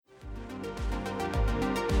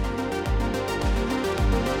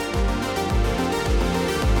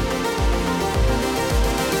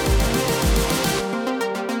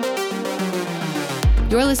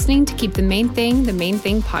You're listening to Keep the Main Thing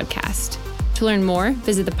podcast. To learn more,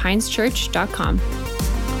 visit thepineschurch.com.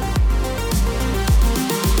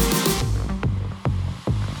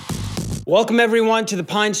 Welcome everyone to the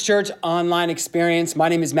Pines Church online experience. My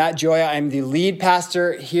name is Matt Joya. I'm the lead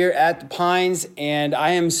pastor here at the Pines, and I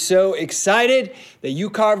am so excited that you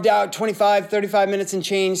carved out 35 minutes and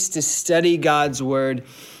change to study God's Word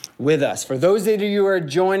with us. For those of you who are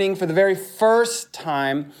joining for the very first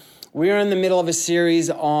time, we are in the middle of a series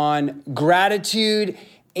on gratitude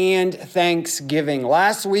and thanksgiving.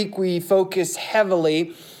 Last week, we focused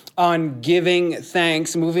heavily on giving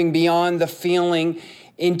thanks, moving beyond the feeling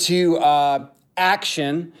into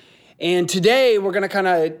action. And today we're going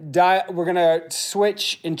to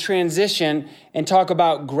switch and transition and talk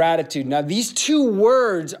about gratitude. Now, these two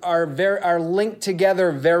words are linked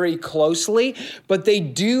together very closely, but they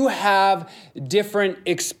do have different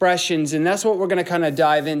expressions, and that's what we're going to kind of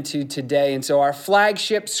dive into today. And so our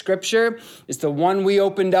flagship scripture is the one we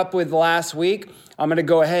opened up with last week. I'm going to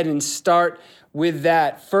go ahead and start with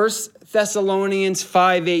that. 1 Thessalonians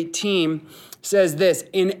 5:18 says this: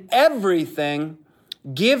 "In everything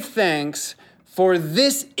give thanks, for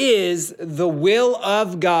this is the will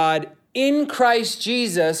of God in Christ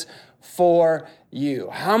Jesus for you."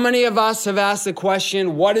 How many of us have asked the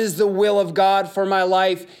question, what is the will of God for my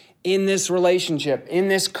life in this relationship, in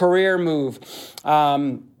this career move,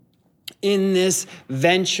 in this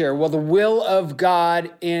venture? Well, the will of God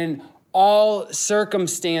in all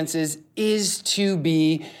circumstances is to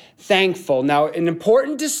be thankful. Now, an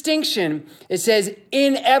important distinction, it says,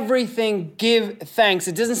 in everything give thanks.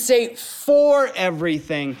 It doesn't say for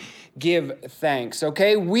everything give thanks,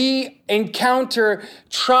 okay? We encounter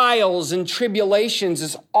trials and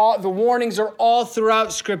tribulations. The warnings are all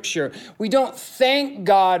throughout Scripture. We don't thank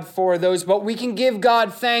God for those, but we can give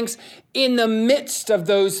God thanks in the midst of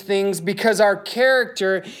those things because our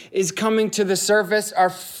character is coming to the surface, our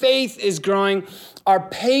faith is growing, our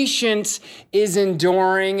patience is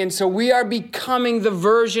enduring, and so we are becoming the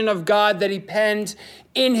version of God that He penned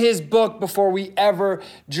in His book before we ever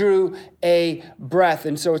drew a breath.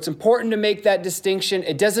 And so it's important to make that distinction.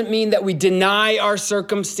 It doesn't mean that we deny our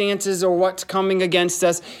circumstances or what's coming against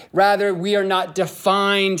us. Rather, we are not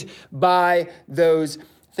defined by those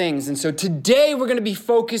things. And so today we're going to be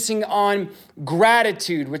focusing on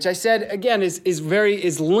gratitude, which I said again is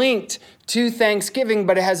linked to Thanksgiving,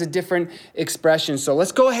 but it has a different expression. So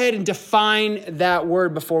let's go ahead and define that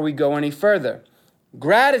word before we go any further.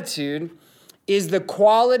 Gratitude is the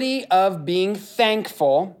quality of being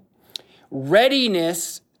thankful,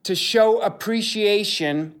 readiness to show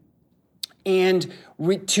appreciation, and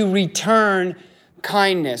to return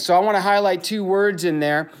kindness. So I want to highlight two words in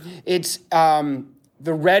there. It's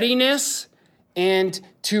the readiness and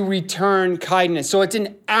to return kindness. So it's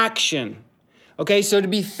an action. Okay, so to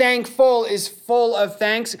be thankful is full of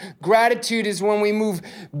thanks. Gratitude is when we move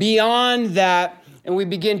beyond that and we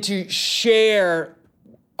begin to share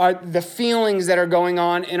the feelings that are going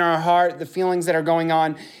on in our heart, the feelings that are going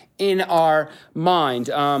on in our mind.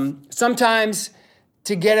 Sometimes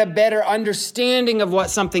to get a better understanding of what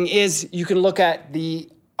something is, you can look at the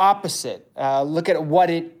opposite, look at what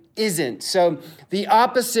it isn't. So the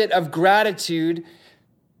opposite of gratitude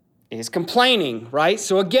is complaining, right?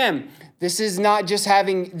 So again, this is not just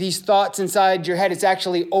having these thoughts inside your head. It's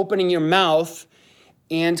actually opening your mouth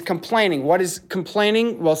and complaining. What is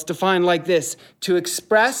complaining? Well, it's defined like this: to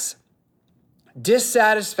express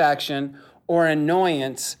dissatisfaction or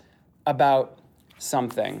annoyance about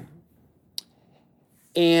something.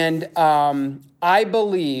 And I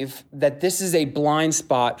believe that this is a blind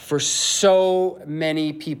spot for so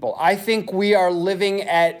many people. I think we are living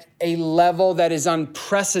at a level that is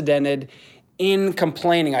unprecedented in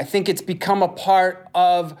complaining. I think it's become a part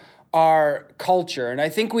of our culture. And I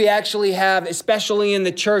think we actually have, especially in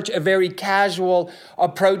the church, a very casual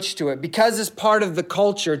approach to it. Because it's part of the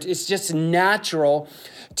culture, it's just natural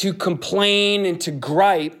to complain and to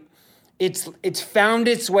gripe. It's found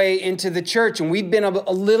its way into the church, and we've been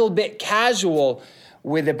a little bit casual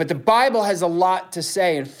with it. But the Bible has a lot to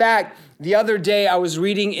say. In fact, the other day I was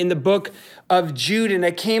reading in the book of Jude, and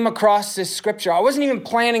I came across this scripture. I wasn't even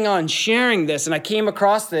planning on sharing this, and I came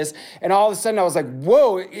across this, and all of a sudden I was like,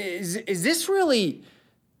 whoa, is this really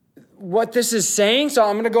what this is saying? So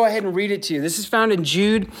I'm going to go ahead and read it to you. This is found in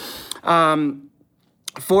Jude 14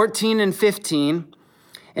 and 15.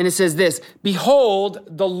 And it says this: "Behold,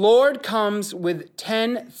 the Lord comes with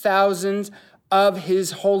 10,000 of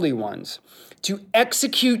his holy ones to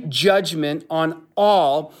execute judgment on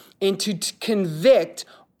all and to convict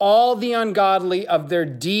all the ungodly of their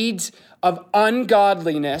deeds of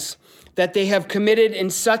ungodliness that they have committed in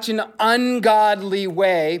such an ungodly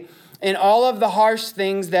way, and all of the harsh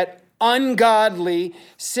things that ungodly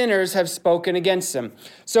sinners have spoken against them.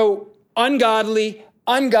 So ungodly,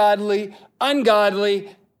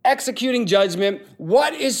 executing judgment.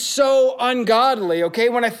 What is so ungodly? Okay,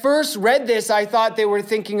 when I first read this, I thought they were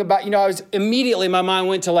thinking about, my mind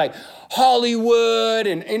went to like Hollywood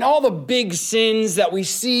and all the big sins that we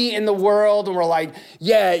see in the world. And we're like,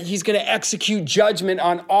 yeah, he's going to execute judgment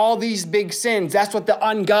on all these big sins. That's what the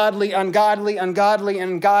ungodly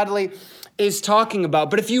is talking about.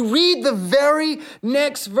 But if you read the very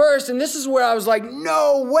next verse, and this is where I was like,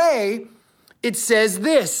 no way, it says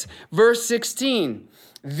this, verse 16.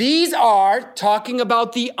 These are talking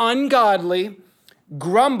about the ungodly,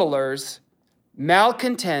 grumblers,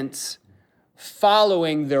 malcontents,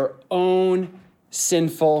 following their own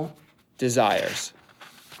sinful desires.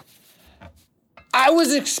 I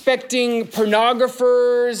was expecting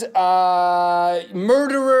pornographers,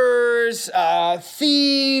 murderers,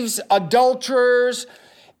 thieves, adulterers,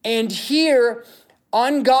 and here,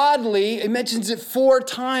 ungodly, it mentions it 4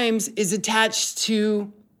 times, is attached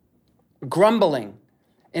to grumbling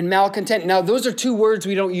and malcontent. Now, those are 2 words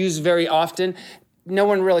we don't use very often. No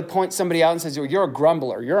one really points somebody out and says, you're a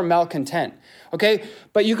grumbler, you're a malcontent, okay?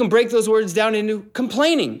 But you can break those words down into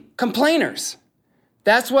complainers.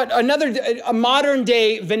 That's what a modern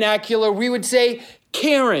day vernacular, we would say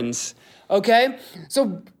Karens, okay?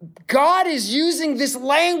 So God is using this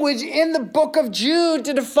language in the book of Jude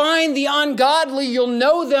to define the ungodly. You'll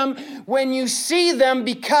know them when you see them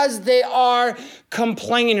because they are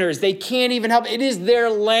complainers. They can't even help. It is their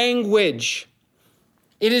language.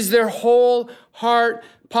 It is their whole heart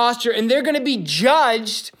posture. And they're going to be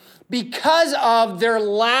judged because of their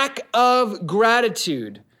lack of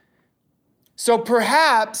gratitude. So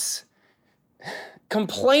perhaps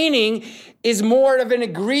complaining is more of an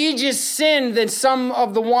egregious sin than some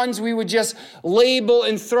of the ones we would just label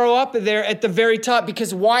and throw up there at the very top.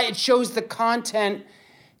 Because why? It shows the content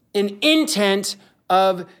and intent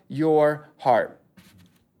of your heart.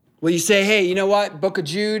 Well, you say, hey, you know what? Book of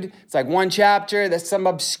Jude, it's like 1 chapter. That's some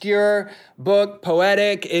obscure book,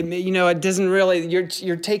 poetic. It doesn't really,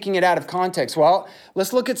 you're taking it out of context. Well,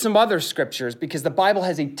 let's look at some other scriptures because the Bible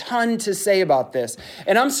has a ton to say about this.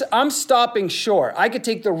 And I'm stopping short. I could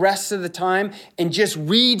take the rest of the time and just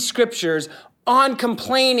read scriptures on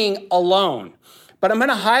complaining alone. But I'm going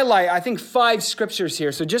to highlight, I think, 5 scriptures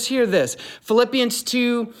here. So just hear this. Philippians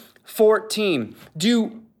 2:14.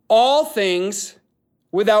 Do all things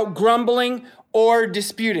without grumbling or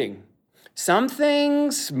disputing. Some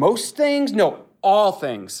things, most things, no, all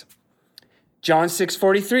things. John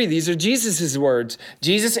 6:43, these are Jesus' words.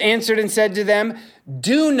 Jesus answered and said to them,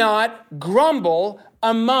 do not grumble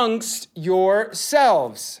amongst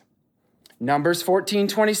yourselves. Numbers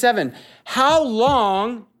 14:27, how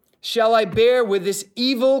long shall I bear with this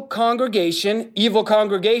evil congregation,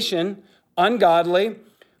 ungodly,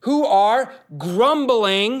 who are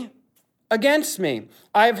grumbling against me?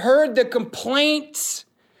 I've heard the complaints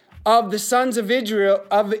of the sons of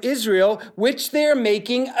Israel, which they're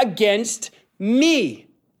making against me.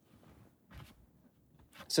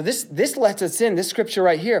 So this lets us in, this scripture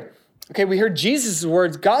right here. Okay, we heard Jesus'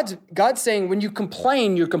 words. God's saying, when you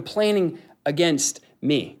complain, you're complaining against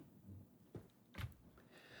me.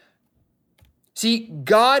 See,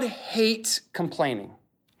 God hates complaining.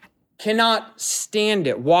 Cannot stand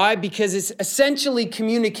it. Why? Because it's essentially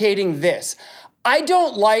communicating this. I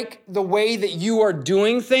don't like the way that you are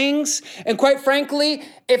doing things. And quite frankly,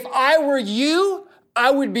 if I were you, I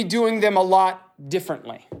would be doing them a lot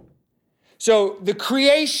differently. So the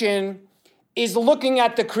creation is looking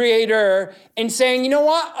at the creator and saying, you know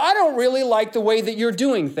what? I don't really like the way that you're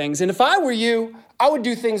doing things. And if I were you, I would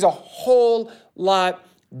do things a whole lot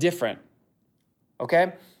different.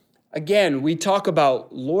 Okay? Again, we talk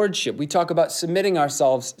about lordship. We talk about submitting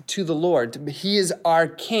ourselves to the Lord. He is our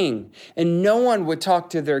king, and no one would talk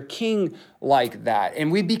to their king like that.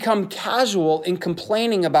 And we become casual in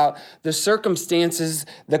complaining about the circumstances,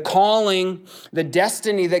 the calling, the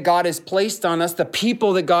destiny that God has placed on us, the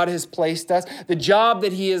people that God has placed us, the job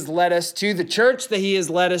that he has led us to, the church that he has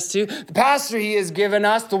led us to, the pastor he has given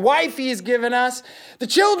us, the wife he has given us, the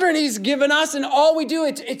children he's given us, and all we do,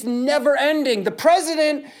 it's never ending. The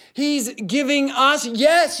president he's giving us,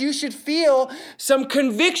 yes, you should feel some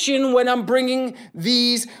conviction when I'm bringing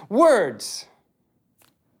these words.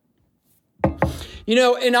 You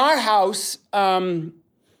know, in our house,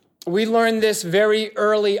 we learned this very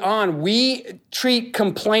early on. We treat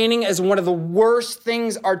complaining as one of the worst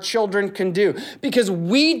things our children can do because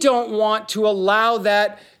we don't want to allow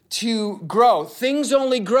that to grow. Things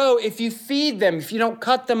only grow if you feed them, if you don't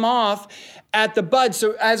cut them off at the bud.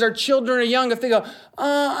 So as our children are young, if they go,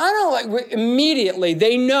 I don't like, immediately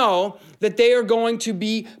they know that they are going to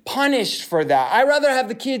be punished for that. I'd rather have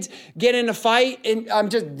the kids get in a fight, and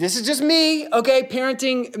this is just me, okay?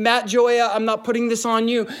 Parenting, Matt Joya, I'm not putting this on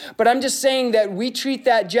you, but I'm just saying that we treat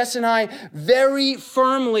that, Jess and I, very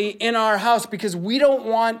firmly in our house because we don't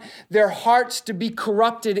want their hearts to be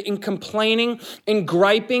corrupted in complaining and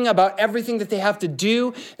griping about everything that they have to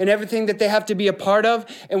do and everything that they have to be a part of,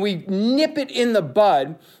 and we nip it in the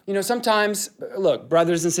bud. You know, sometimes, look,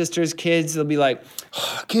 brothers and sisters, kids, they'll be like,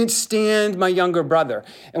 I can't stand my younger brother.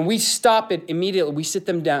 And we stop it immediately. We sit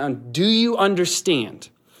them down. Do you understand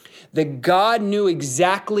that God knew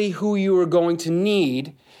exactly who you were going to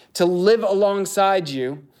need to live alongside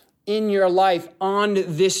you in your life on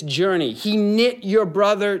this journey? He knit your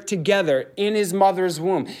brother together in his mother's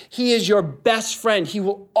womb. He is your best friend. He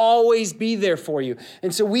will always be there for you.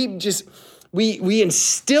 And so we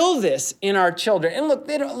instill this in our children. And look,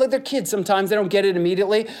 they're kids sometimes. They don't get it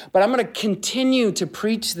immediately. But I'm going to continue to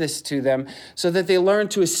preach this to them so that they learn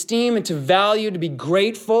to esteem and to value, to be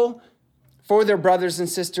grateful for their brothers and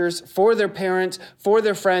sisters, for their parents, for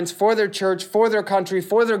their friends, for their church, for their country,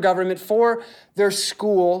 for their government, for their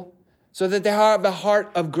school, so that they have a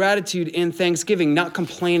heart of gratitude and thanksgiving, not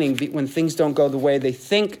complaining when things don't go the way they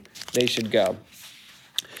think they should go.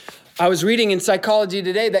 I was reading in Psychology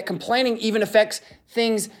Today that complaining even affects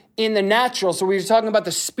things in the natural. So we were talking about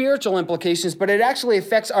the spiritual implications, but it actually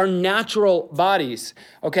affects our natural bodies,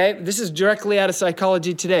 okay? This is directly out of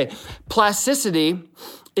Psychology Today. Plasticity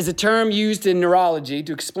is a term used in neurology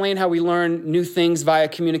to explain how we learn new things via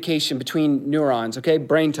communication between neurons, okay?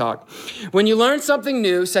 Brain talk. When you learn something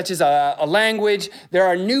new, such as a language, there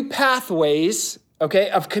are new pathways, okay,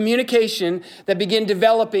 of communication that begin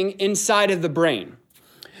developing inside of the brain.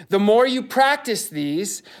 The more you practice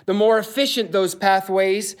these, the more efficient those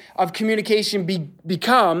pathways of communication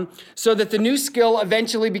become, so that the new skill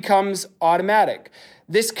eventually becomes automatic.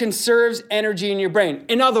 This conserves energy in your brain.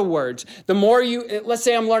 In other words, the more let's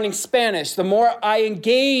say I'm learning Spanish, the more I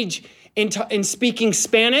engage in speaking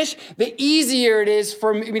Spanish, the easier it is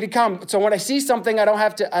for me to come. So when I see something, I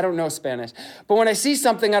don't know Spanish, but when I see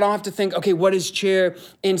something, I don't have to think, okay, what is chair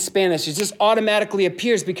in Spanish? It just automatically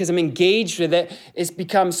appears because I'm engaged with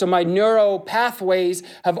it. So my neuro pathways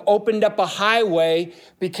have opened up a highway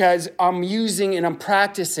because I'm using and I'm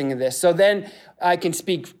practicing this. So then I can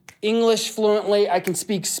speak English fluently, I can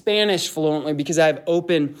speak Spanish fluently because I have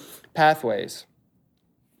open pathways.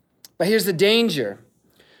 But here's the danger.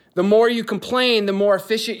 The more you complain, the more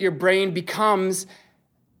efficient your brain becomes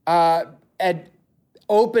at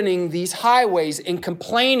opening these highways, and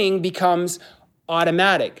complaining becomes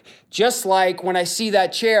automatic. Just like when I see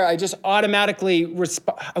that chair, I just automatically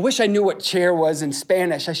respond. I wish I knew what chair was in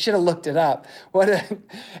Spanish. I should have looked it up.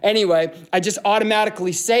 Anyway, I just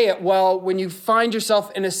automatically say it. Well, when you find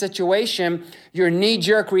yourself in a situation, your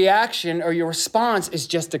knee-jerk reaction or your response is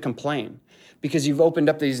just to complain because you've opened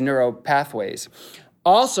up these neural pathways.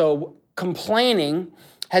 Also, complaining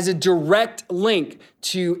has a direct link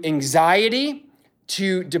to anxiety,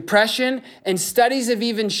 to depression, and studies have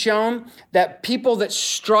even shown that people that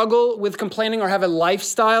struggle with complaining or have a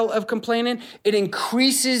lifestyle of complaining, it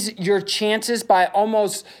increases your chances by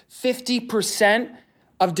almost 50%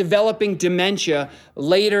 of developing dementia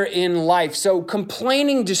later in life. So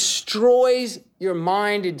complaining destroys your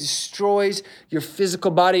mind, it destroys your physical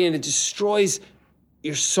body, and it destroys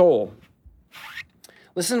your soul.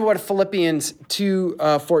 Listen to what Philippians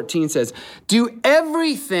 2:14 says. Do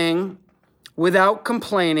everything without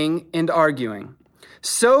complaining and arguing,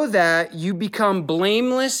 so that you become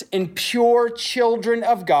blameless and pure children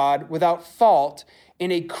of God without fault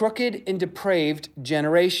in a crooked and depraved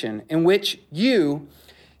generation, in which you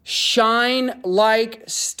shine like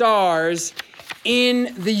stars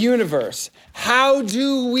in the universe. How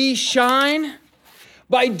do we shine?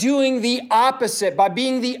 By doing the opposite, by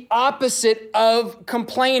being the opposite of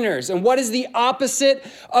complainers. And what is the opposite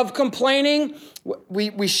of complaining?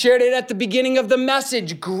 We shared it at the beginning of the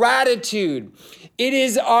message, gratitude. It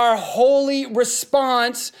is our holy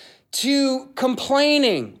response to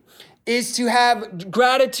complaining, is to have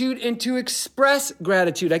gratitude and to express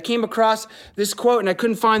gratitude. I came across this quote and I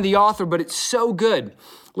couldn't find the author, but it's so good.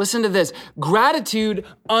 Listen to this. Gratitude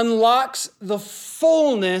unlocks the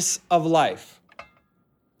fullness of life.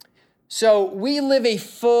 So we live a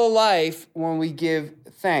full life when we give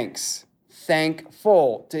thanks,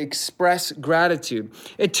 thankful, to express gratitude.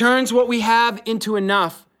 It turns what we have into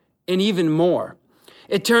enough and even more.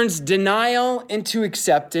 It turns denial into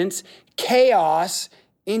acceptance, chaos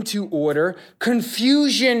into order,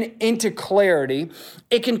 confusion into clarity.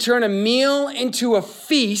 It can turn a meal into a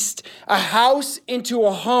feast, a house into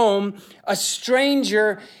a home, a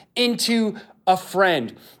stranger into a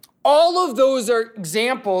friend. All of those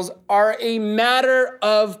examples are a matter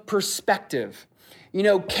of perspective.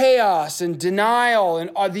 Chaos and denial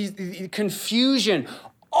and these confusion,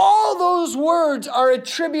 all those words are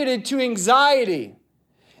attributed to anxiety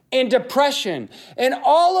and depression. And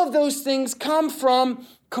all of those things come from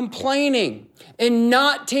complaining and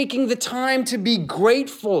not taking the time to be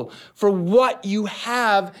grateful for what you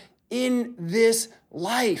have in this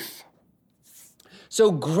life.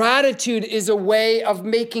 So gratitude is a way of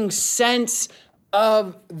making sense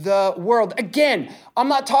of the world. Again, I'm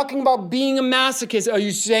not talking about being a masochist. Are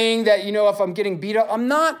you saying that, if I'm getting beat up? I'm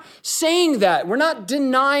not saying that. We're not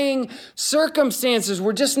denying circumstances.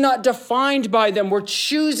 We're just not defined by them. We're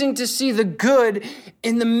choosing to see the good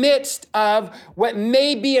in the midst of what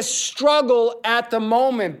may be a struggle at the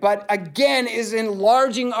moment, but again, is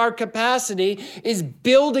enlarging our capacity, is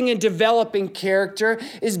building and developing character,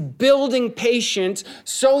 is building patience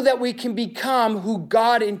so that we can become who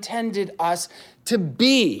God intended us to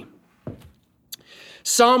be.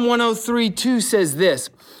 Psalm 103:2 says this,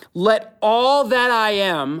 "Let all that I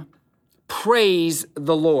am praise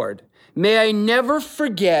the Lord. May I never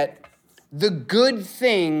forget the good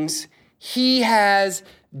things he has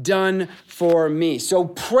done for me." So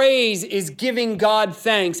praise is giving God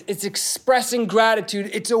thanks. It's expressing gratitude.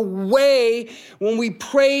 It's a way when we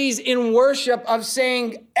praise in worship of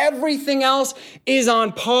saying everything else is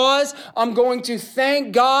on pause. I'm going to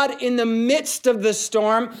thank God in the midst of the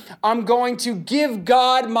storm. I'm going to give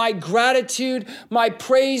God my gratitude, my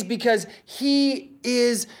praise, because he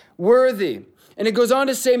is worthy. And it goes on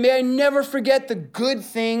to say, may I never forget the good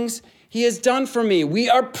things he has done for me. We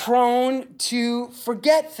are prone to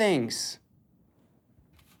forget things.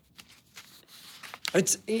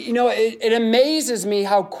 It amazes me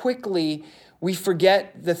how quickly we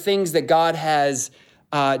forget the things that God has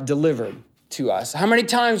delivered to us. How many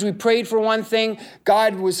times we prayed for one thing,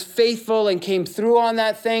 God was faithful and came through on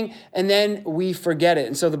that thing, and then we forget it.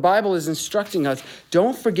 And so the Bible is instructing us,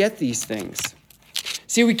 don't forget these things.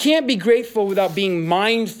 See, we can't be grateful without being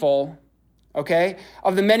mindful,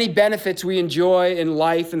 of the many benefits we enjoy in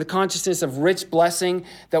life and the consciousness of rich blessing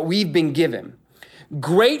that we've been given.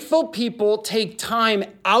 Grateful people take time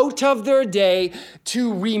out of their day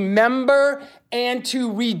to remember and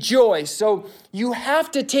to rejoice. So you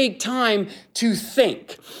have to take time to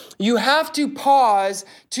think. You have to pause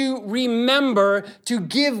to remember, to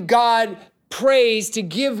give God praise, to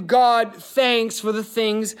give God thanks for the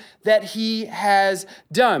things that he has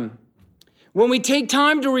done. When we take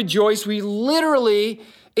time to rejoice, we literally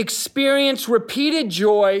experience repeated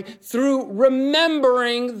joy through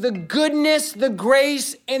remembering the goodness, the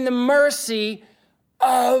grace, and the mercy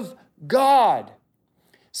of God.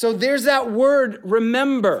 So there's that word,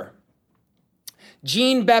 remember.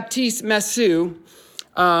 Jean-Baptiste Massue,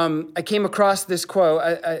 I came across this quote,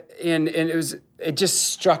 and it just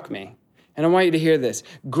struck me. And I want you to hear this.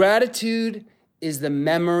 Gratitude is the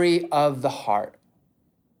memory of the heart.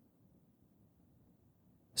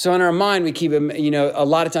 So in our mind, we keep, a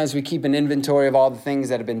lot of times we keep an inventory of all the things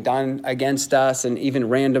that have been done against us and even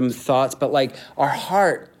random thoughts, but our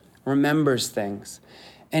heart remembers things.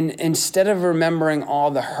 And instead of remembering all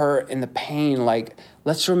the hurt and the pain,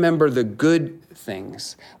 let's remember the good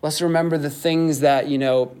things. Let's remember the things that,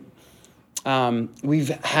 we've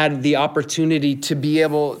had the opportunity to be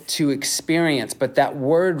able to experience. But that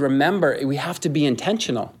word, remember, we have to be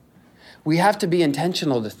intentional. We have to be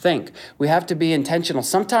intentional to think. We have to be intentional.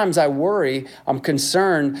 Sometimes I'm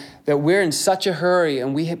concerned that we're in such a hurry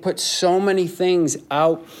and we put so many things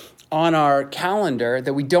out on our calendar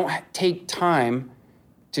that we don't take time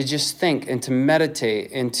to just think and to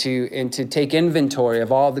meditate and to take inventory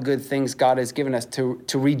of all the good things God has given us, to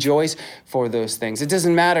rejoice for those things. It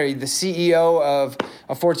doesn't matter, the CEO of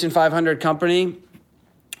a Fortune 500 company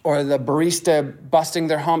or the barista busting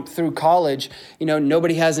their hump through college,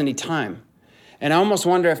 nobody has any time. And I almost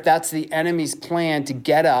wonder if that's the enemy's plan to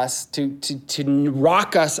get us, to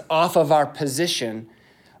rock us off of our position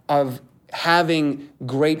of having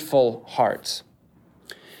grateful hearts.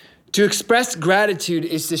 To express gratitude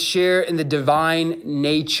is to share in the divine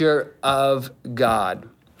nature of God.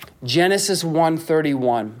 Genesis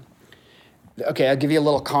 1:31. Okay, I'll give you a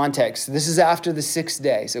little context. This is after the sixth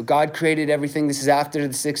day. So God created everything. This is after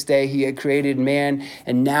the sixth day. He had created man,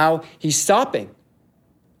 and now he's stopping.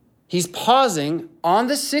 He's pausing on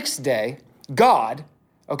the sixth day. God,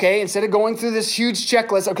 instead of going through this huge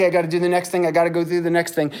checklist, I got to do the next thing. I got to go through the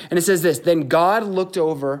next thing. And it says this, then God looked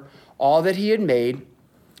over all that he had made,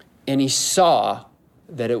 and he saw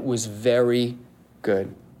that it was very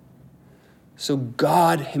good. So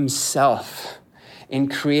God himself, in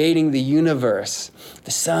creating the universe,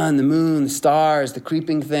 the sun, the moon, the stars, the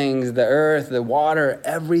creeping things, the earth, the water,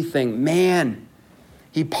 everything, man,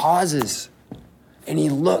 he pauses and he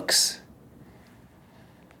looks,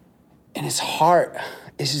 and his heart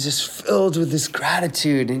is just filled with this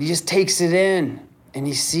gratitude, and he just takes it in, and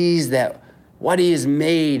he sees that what he has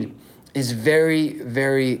made is very,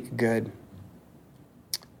 very good.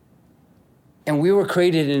 And we were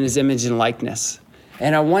created in his image and likeness.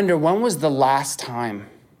 And I wonder, when was the last time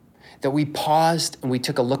that we paused and we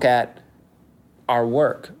took a look at our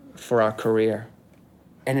work for our career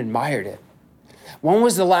and admired it? When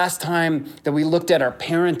was the last time that we looked at our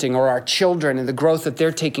parenting or our children and the growth that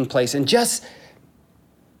they're taking place and just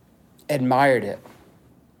admired it?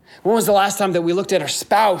 When was the last time that we looked at our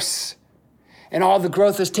spouse and all the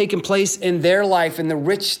growth that's taken place in their life and the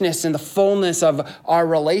richness and the fullness of our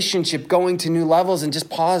relationship going to new levels and just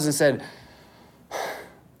paused and said,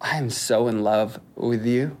 I am so in love with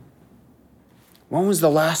you? When was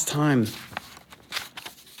the last time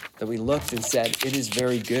that we looked and said, it is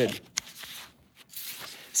very good?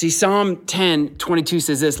 See, Psalm 10:22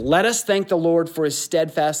 says this, let us thank the Lord for his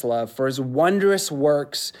steadfast love, for his wondrous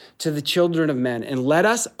works to the children of men, and let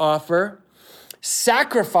us offer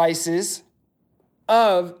sacrifices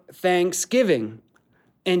of thanksgiving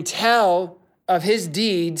and tell of his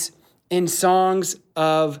deeds in songs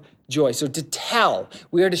of joy. So to tell,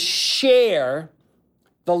 we are to share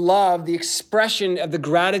the love, the expression of the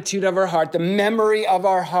gratitude of our heart, the memory of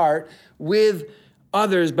our heart with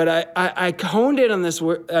others. But I honed in on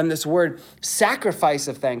this word, sacrifice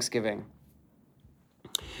of thanksgiving,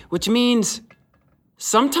 which means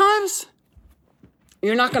sometimes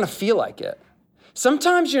you're not going to feel like it.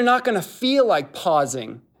 Sometimes you're not going to feel like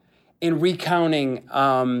pausing and recounting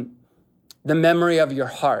the memory of your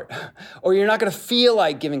heart, or you're not going to feel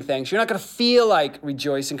like giving thanks. You're not going to feel like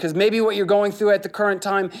rejoicing because maybe what you're going through at the current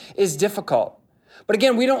time is difficult. But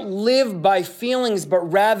again, we don't live by feelings, but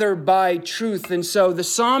rather by truth. And so the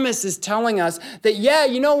psalmist is telling us that, yeah,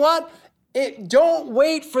 you know what? Don't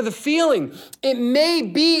wait for the feeling. It may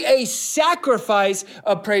be a sacrifice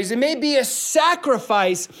of praise. It may be a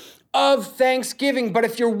sacrifice of thanksgiving. But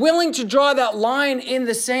if you're willing to draw that line in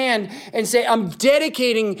the sand and say, I'm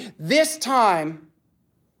dedicating this time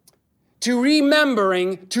to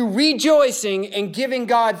remembering, to rejoicing and giving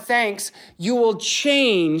God thanks, you will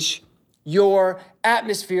change your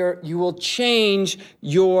atmosphere. You will change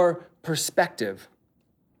your perspective.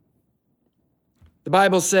 The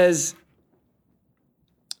Bible says,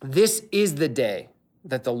 this is the day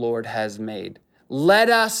that the Lord has made. Let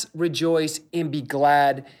us rejoice and be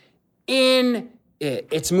glad in it.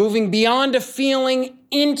 It's moving beyond a feeling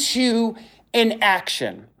into an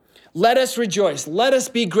action. Let us rejoice. Let us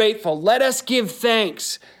be grateful. Let us give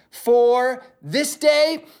thanks for this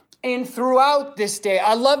day and throughout this day.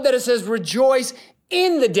 I love that it says rejoice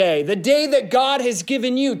in the day that God has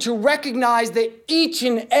given you, to recognize that each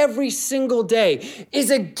and every single day is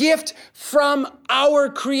a gift from our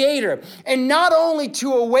Creator. And not only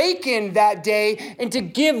to awaken that day and to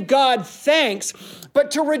give God thanks,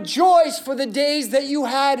 but to rejoice for the days that you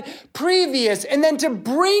had previous, and then to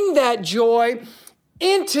bring that joy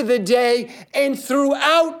into the day and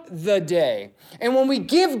throughout the day. And when we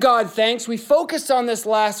give God thanks, we focused on this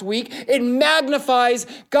last week, it magnifies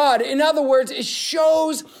God. In other words, it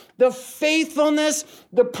shows the faithfulness,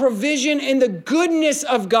 the provision, and the goodness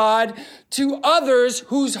of God to others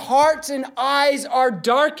whose hearts and eyes are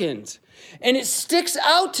darkened. And it sticks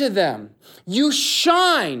out to them. You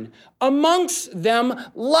shine amongst them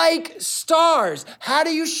like stars. How do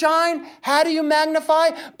you shine? How do you magnify?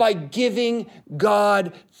 By giving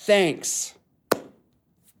God thanks.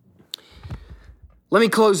 Let me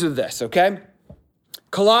close with this, okay?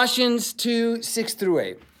 Colossians 2, 6 through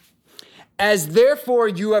 8. As therefore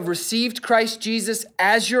you have received Christ Jesus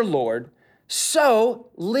as your Lord, so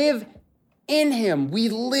live in him. We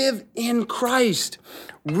live in Christ,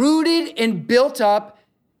 rooted and built up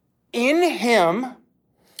in him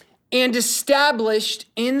and established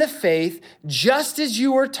in the faith, just as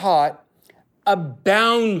you were taught,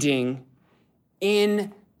 abounding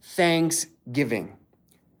in thanksgiving.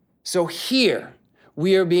 So here,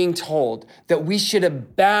 we are being told that we should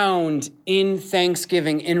abound in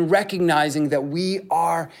thanksgiving, in recognizing that we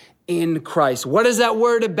are in Christ. What does that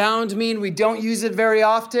word abound mean? We don't use it very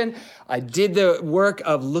often. I did the work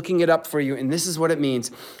of looking it up for you, and this is what it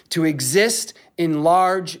means: to exist in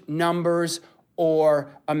large numbers or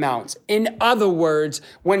amounts. In other words,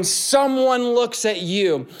 when someone looks at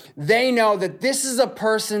you, they know that this is a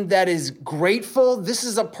person that is grateful. This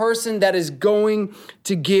is a person that is going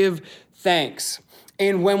to give thanks.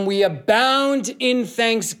 And when we abound in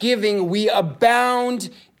thanksgiving, we abound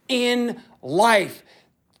in life.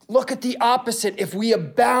 Look at the opposite. If we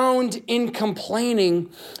abound in complaining,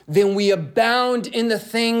 then we abound in the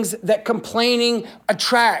things that complaining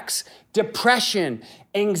attracts: depression,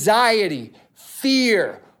 anxiety,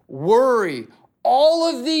 fear, worry, all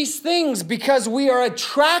of these things, because we are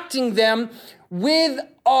attracting them with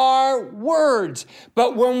our words.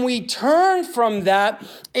 But when we turn from that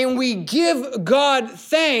and we give God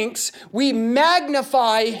thanks, we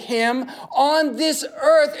magnify him on this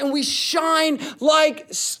earth and we shine like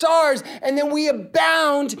stars, and then we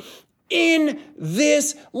abound in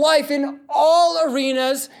this life, in all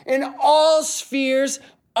arenas, in all spheres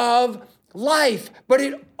of life. But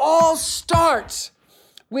it all starts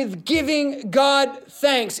with giving God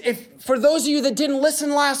thanks. For those of you that didn't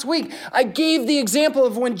listen last week, I gave the example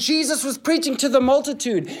of when Jesus was preaching to the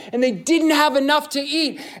multitude and they didn't have enough to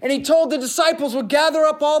eat. And he told the disciples would gather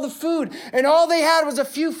up all the food, and all they had was a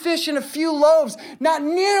few fish and a few loaves, not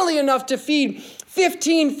nearly enough to feed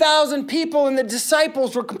 15,000 people. And the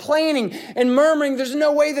disciples were complaining and murmuring, there's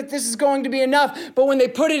no way that this is going to be enough. But when they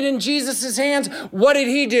put it in Jesus' hands, what did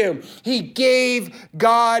he do? He gave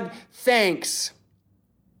God thanks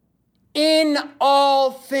in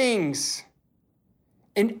all things.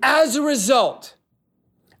 And as a result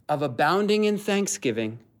of abounding in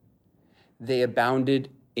thanksgiving, they abounded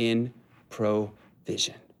in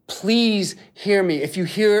provision. Please hear me if you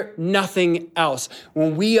hear nothing else.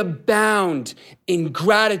 When we abound in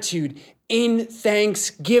gratitude, in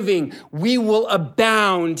thanksgiving, we will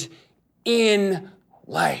abound in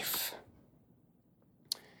life.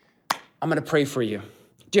 I'm going to pray for you.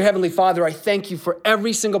 Dear Heavenly Father, I thank you for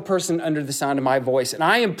every single person under the sound of my voice. And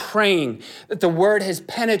I am praying that the word has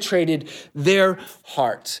penetrated their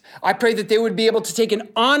hearts. I pray that they would be able to take an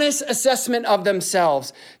honest assessment of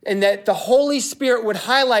themselves, and that the Holy Spirit would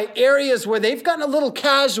highlight areas where they've gotten a little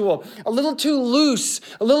casual, a little too loose,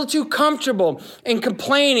 a little too comfortable in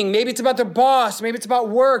complaining. Maybe it's about their boss. Maybe it's about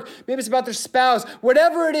work. Maybe it's about their spouse.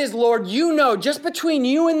 Whatever it is, Lord, you know, just between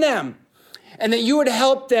you and them. And that you would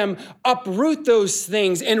help them uproot those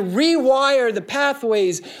things and rewire the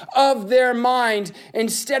pathways of their mind,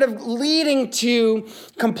 instead of leading to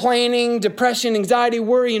complaining, depression, anxiety,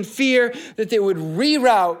 worry, and fear, that they would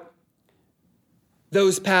reroute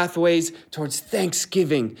those pathways towards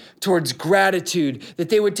thanksgiving, towards gratitude, that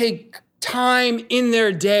they would take time in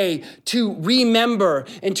their day to remember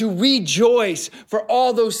and to rejoice for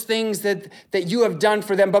all those things that you have done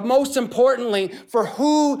for them. But most importantly, for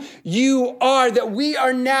who you are, that we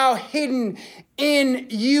are now hidden in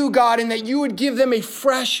you, God, and that you would give them a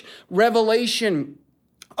fresh revelation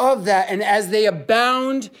of that. And as they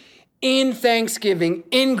abound in thanksgiving,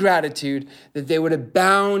 in gratitude, that they would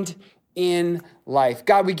abound in life.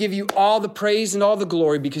 God, we give you all the praise and all the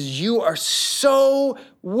glory because you are so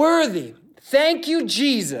worthy. Thank you,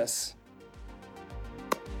 Jesus.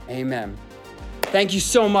 Amen. Thank you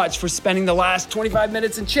so much for spending the last 25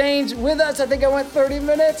 minutes and change with us. I think I went 30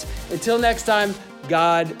 minutes. Until next time,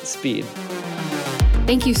 Godspeed.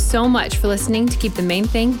 Thank you so much for listening to Keep the Main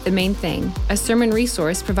Thing, a sermon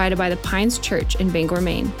resource provided by the Pines Church in Bangor,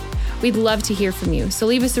 Maine. We'd love to hear from you, so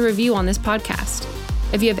leave us a review on this podcast.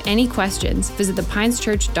 If you have any questions, visit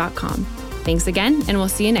thepineschurch.com. Thanks again, and we'll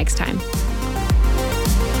see you next time.